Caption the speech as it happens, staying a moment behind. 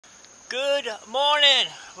Good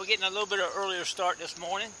morning. We're getting a little bit of earlier start this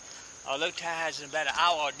morning. Low tide's in about an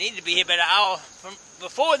hour. I needed to be here about an hour from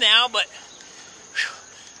before now, but whew,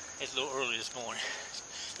 it's a little early this morning.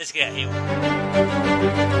 Let's get out here.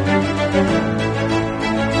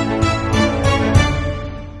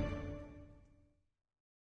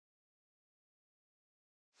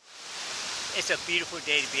 It's a beautiful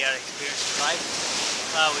day to be out experiencing life.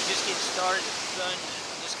 We're just getting started. The sun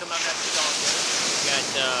just come out not too long ago. We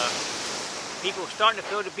got people starting to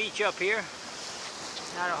fill the beach up here.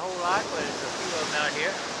 Not a whole lot, but there's a few of them out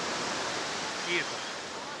here. Beautiful.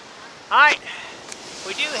 Alright,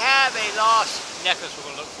 we do have a lost necklace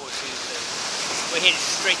we're going to look for too, so we're headed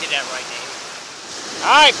straight to that right now.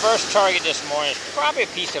 Alright, first target this morning is probably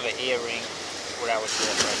a piece of an earring. What I was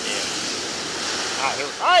doing right there.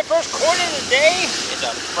 Alright, first quarter of the day is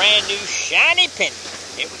a brand new shiny pendant.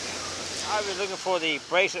 Here we go. I was looking for the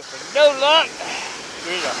bracelet for no luck.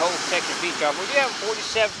 There's a whole section of beach off. We do have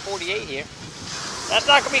 47, 48 here. That's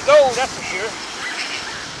not going to be gold, that's for sure.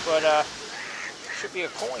 But should be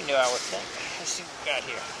a coin though, I would think. Let's see what we got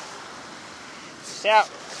here. It's out.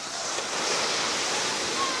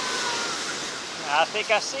 I think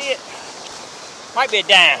I see it. Might be a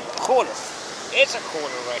dime, a quarter. It's a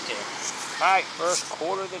quarter right there. Alright, first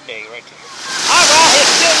quarter of the day right there. Alright, well, he's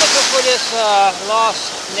still looking for this lost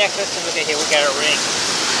necklace. And look at here, we got a ring.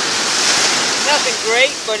 Nothing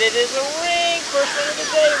great, but it is a ring. First one of the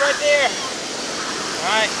day right there.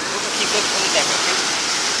 Alright, we're going to keep looking for the necklace too.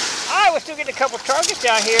 Alright, we're still getting a couple targets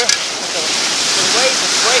down here. The waves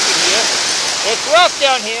is breaking here. It's rough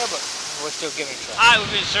down here, but we're still giving it a try. Alright,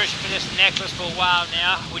 we've been searching for this necklace for a while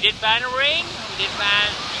now. We did find a ring. We did find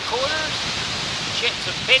quarters,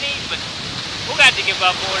 some pennies, but we're going to have to give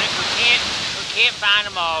up on it. We can't find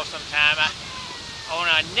them all sometime. On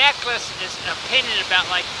a necklace, it's a pendant about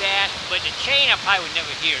like that, but the chain I probably would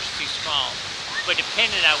never hear, it's too small. But the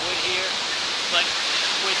pendant I would hear. But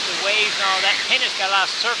with the waves and all that, pendant's got a lot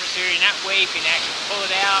of surface area, and that wave can actually pull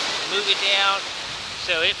it out, move it down.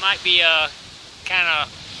 So it might be kind of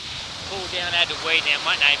pulled down out of the way now. It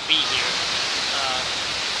might not be here.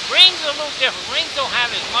 Rings are a little different. Rings don't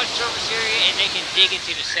have as much surface area, and they can dig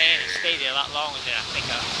into the sand and stay there a lot longer than I think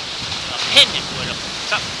a pendant would have.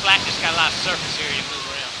 Something flat that's got a lot of surface area to move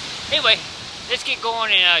around. Anyway, let's get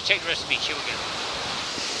going and check the rest of the beach. Here we go.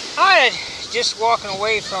 Alright, just walking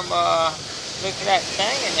away from look at that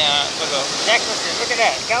thing, and look at the necklace, and look at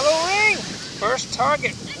that. Got a little ring. First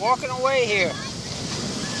target, walking away here.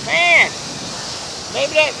 Man,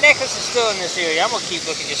 maybe that necklace is still in this area. I'm going to keep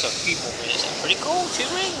looking just a few more minutes. Pretty cool, 2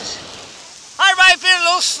 rings. Alright, everybody, feeling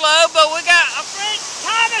a little slow, but we got a friend,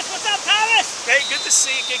 Thomas. What's up, Thomas? Hey, good to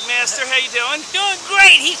see you, Gigmaster. How you doing? Doing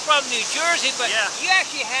great. He's from New Jersey, but yeah, you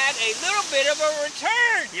actually had a little bit of a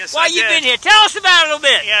return. Yes, while I you've did. been here. Tell us about it a little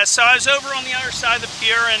bit. Yeah, so I was over on the other side of the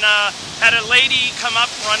pier and had a lady come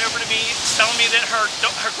up, run over to me, telling me that her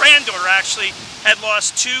granddaughter actually had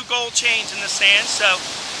lost 2 gold chains in the sand. So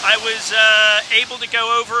I was able to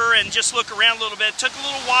go over and just look around a little bit. It took a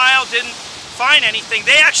little while, didn't find anything.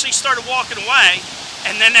 They actually started walking away.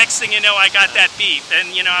 And then next thing you know, I got that beep. And,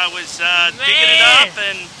 you know, I was digging it up,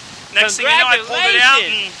 and next thing you know, I pulled it out,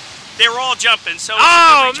 and they were all jumping. So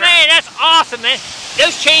oh, man, that's awesome, man.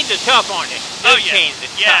 Those chains are tough, aren't they? Those chains are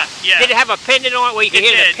tough. Yeah. Did it have a pendant on it where you could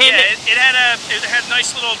hear the pendant? Yeah, it had a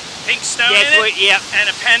nice little pink stone in it, and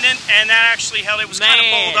a pendant, and that actually held it. Was kind of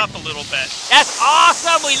bowled up a little bit. That's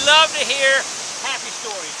awesome. We love to hear happy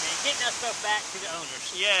stories, man. Getting that stuff back to the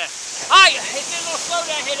owners. Yeah. Alright, it's getting a little slow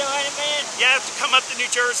down here though, ain't it, man? You have to come up to New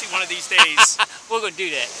Jersey one of these days. We're going to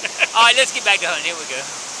do that. Alright, let's get back to hunting. Here we go.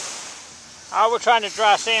 Alright, we're trying to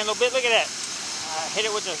dry sand a little bit. Look at that. I hit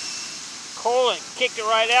it with the coal and kicked it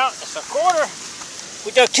right out. It's a quarter.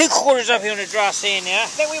 We dug 2 quarters up here on the dry sand now. I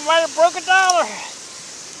think we might have broke $1.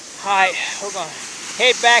 Alright, we're going to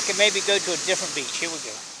head back and maybe go to a different beach. Here we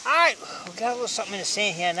go. Alright, we got a little something in the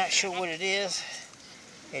sand here. I'm not sure what it is.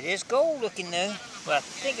 It is gold looking though, but I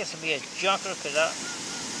think it's going to be a junker because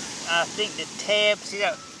I think the tab, see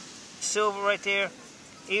that silver right there?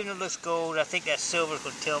 Even though it looks gold, I think that silver is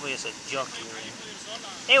going to tell me it's a junker ring.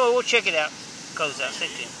 Anyway, we'll check it out. Close out, stay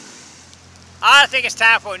tuned. I think it's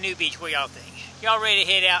time for a new beach. What y'all think? Y'all ready to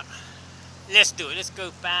head out? Let's do it. Let's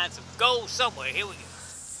go find some gold somewhere. Here we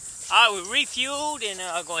go. Alright, we refueled and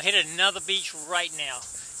I'm going to hit another beach right now.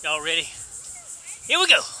 Y'all ready? Here we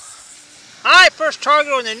go. Alright, first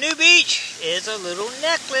target on the new beach is a little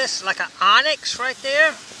necklace, like an onyx right there.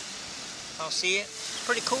 I'll see it. It's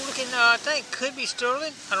pretty cool looking, I think. Could be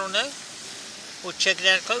sterling. I don't know. We'll check it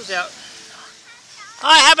out, close out.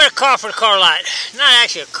 Alright, how about a car for the car light? Not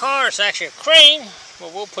actually a car, it's actually a crane. Well,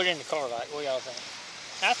 we'll put it in the car light. What y'all think?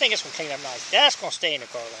 I think it's going to clean up nice. That's going to stay in the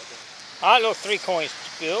car like that. All right, little 3 coins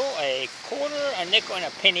spill. A quarter, a nickel, and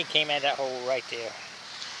a penny came out of that hole right there.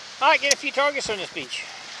 All right, get a few targets on this beach.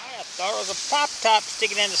 I thought it was a pop top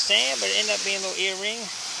sticking in the sand, but it ended up being a little earring.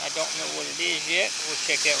 I don't know what it is yet. We'll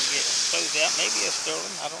check that when we get it closed out. Maybe a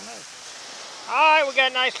sterling. I don't know. All right, we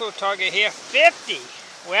got a nice little target here. 50.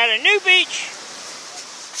 We're at a new beach.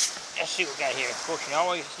 Let's see what we got here. Of course, you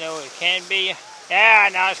always know it can be.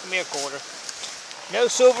 Ah, now it's going to be a quarter. No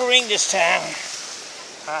silver ring this time.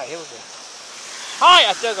 All right, here we go. All right,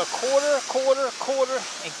 I dug a quarter,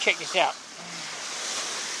 and check this out.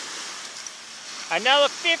 Another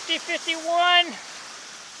 50, 51.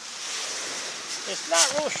 It's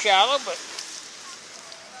not real shallow, but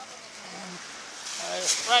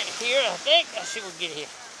it's right here, I think. Let's see what we get here.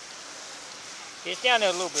 It's down there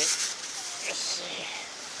a little bit. Let's see.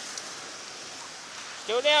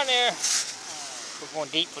 Still down there. We're going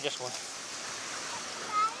deep for this one.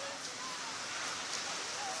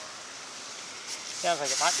 Sounds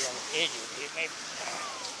like it might be on the edge of it, maybe.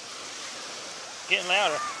 Getting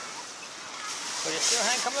louder. But it still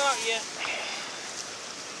hasn't come out yet.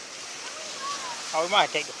 Oh, we might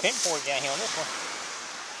take the pinpoint down here on this one.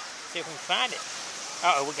 See if we can find it.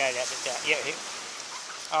 Uh-oh, we got it out. It's out. Yeah, here.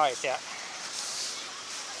 All right, it's out.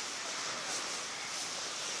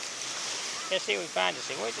 Let's see if we can find it.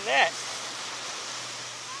 See, where's it at?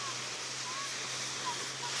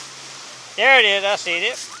 There it is. I see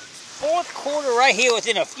it. 4th quarter right here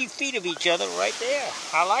within a few feet of each other right there.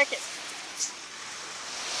 I like it.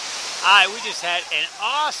 Alright, we just had an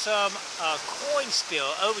awesome coin spill.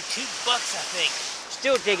 Over $2, I think.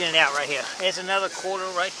 Still digging it out right here. There's another quarter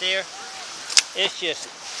right there. It's just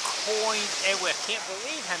coins everywhere. Can't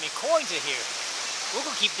believe how many coins are here. We're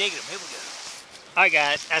going to keep digging them. Here we go. Alright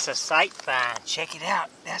guys, that's a sight find. Check it out.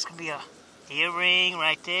 That's going to be a earring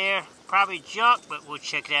right there. Probably junk, but we'll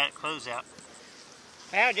check it out at closeout.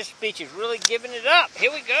 Wow, this beach is really giving it up.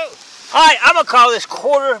 Here we go. All right, I'm going to call this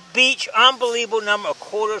quarter beach. Unbelievable number of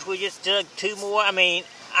quarters. We just dug 2 more. I mean,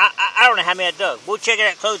 I don't know how many I dug. We'll check it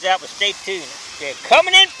out close out, but stay tuned. They're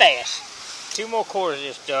coming in fast. 2 more quarters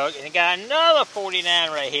just dug, and it got another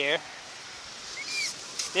 49 right here.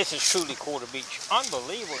 This is truly quarter beach.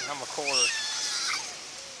 Unbelievable number of quarters.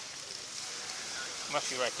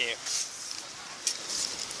 Must be right there.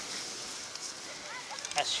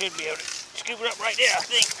 I should be able to scoop it up right there, I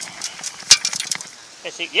think.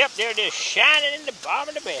 Let's see. Yep, there it is, shining in the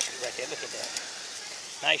bottom of the basket right there. Look at that.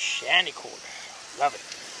 Nice shiny quarter. Love it.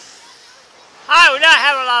 Alright, we're not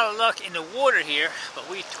having a lot of luck in the water here, but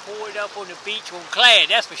we tore it up on the beach on clad,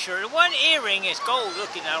 that's for sure. The one earring is gold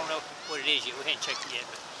looking. I don't know what it is yet. We haven't checked it yet.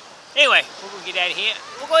 But anyway, we're going to get out of here.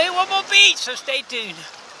 We're going to hit one more beach, so stay tuned.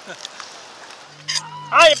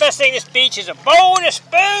 Alright, the best thing this beach is a bowl and a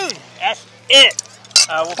spoon. That's it.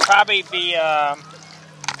 We'll probably be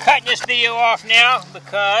cutting this video off now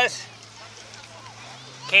because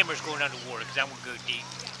the camera's going underwater because I'm going to go deep.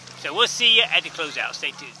 So we'll see you at the closeout.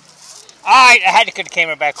 Stay tuned. Alright, I had to put the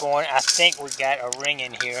camera back on. I think we got a ring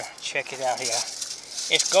in here. Check it out here.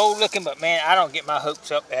 It's gold looking, but man, I don't get my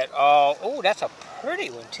hopes up at all. Oh, that's a pretty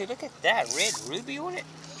one too. Look at that red ruby on it.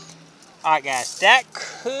 Alright guys, that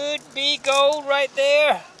could be gold right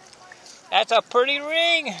there. That's a pretty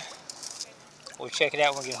ring. We'll check it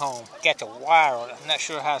out when we get home. Got the wire on it. I'm not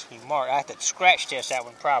sure how it's going to be marked. I have to scratch test that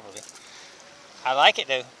one probably. I like it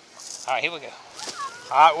though. Alright, here we go.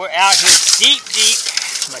 Alright, we're out here deep, deep.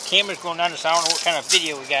 My camera's going under, so I don't know what kind of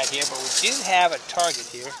video we got here, but we do have a target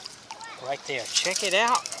here. Right there. Check it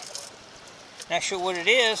out. Not sure what it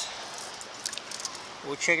is.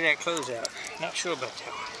 We'll check it out closeout. Not sure about that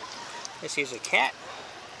one. Let's see, is it a cat?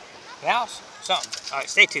 Mouse? Something. Alright,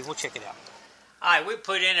 stay tuned. We'll check it out. Alright, we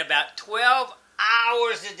put in about 12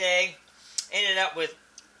 hours a day. Ended up with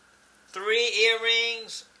 3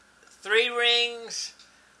 earrings, 3 rings,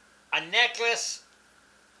 a necklace,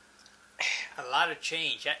 a lot of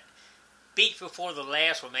change. That beach before the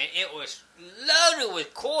last one, man, it was loaded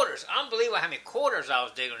with quarters. Unbelievable how many quarters I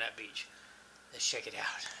was digging on that beach. Let's check it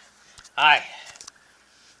out. Alright.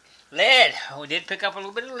 Lead. We did pick up a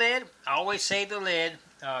little bit of lead. I always save the lead.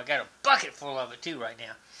 Got a bucket full of it too right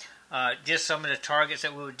now. Just some of the targets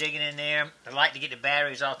that we were digging in there. I like to get the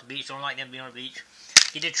batteries off the beach. Don't like them to be on the beach.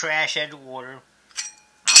 Get the trash out of the water.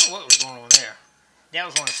 I don't know what was going on there. That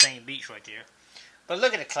was on the same beach right there. But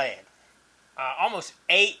look at the clad. Almost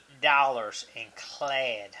 $8 in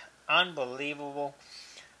clad. Unbelievable.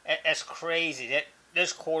 That's crazy.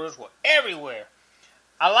 Those quarters were everywhere.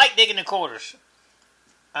 I like digging the quarters.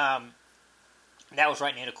 That was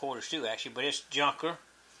right near the quarters too, actually. But it's junker.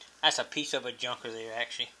 That's a piece of a junker there,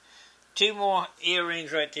 actually. 2 more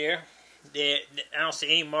earrings right there. I don't see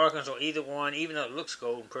any markings on either one, even though it looks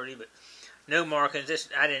gold and pretty, but no markings.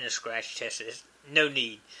 I didn't scratch test it. No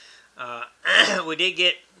need. We did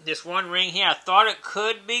get this one ring here. I thought it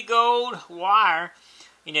could be gold wire.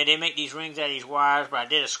 You know, they make these rings out of these wires, but I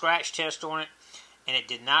did a scratch test on it, and it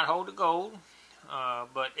did not hold the gold.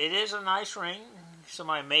 But it is a nice ring.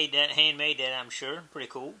 Somebody made that, handmade that, I'm sure. Pretty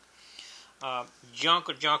cool.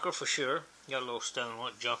 Junker for sure. Got a little stone on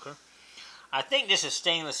it, junker. I think this is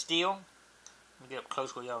stainless steel. Let me get up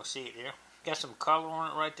close where y'all can see it there. Got some color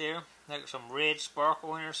on it right there. Like some red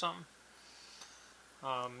sparkle in it or something.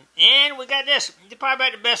 And we got this. Probably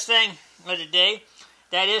about the best thing of the day.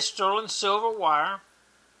 That is sterling silver wire.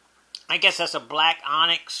 I guess that's a black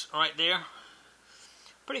onyx right there.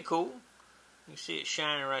 Pretty cool. You can see it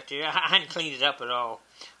shining right there. I hadn't cleaned it up at all.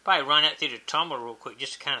 Probably run that through the tumbler real quick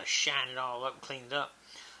just to kind of shine it all up and clean it up.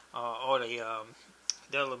 Or the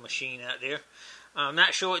other machine out there. I'm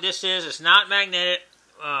not sure what this is. It's not magnetic.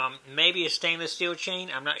 Maybe a stainless steel chain.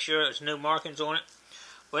 I'm not sure. There's no markings on it.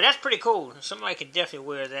 But that's pretty cool. Somebody could definitely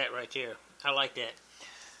wear that right there. I like that.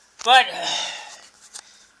 But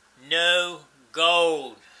no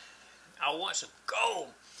gold. I want some gold.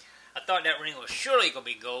 I thought that ring was surely going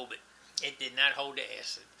to be gold, but it did not hold the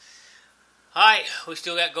acid. Alright, we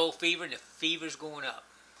still got gold fever, and the fever's going up.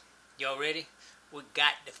 Y'all ready? We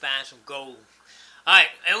got to find some gold. Alright,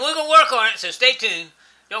 and we're going to work on it, so stay tuned.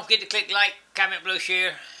 Don't forget to click like, comment below,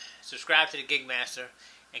 share, subscribe to the Gigmaster,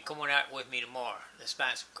 and come on out with me tomorrow. Let's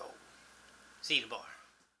find some gold. See you tomorrow.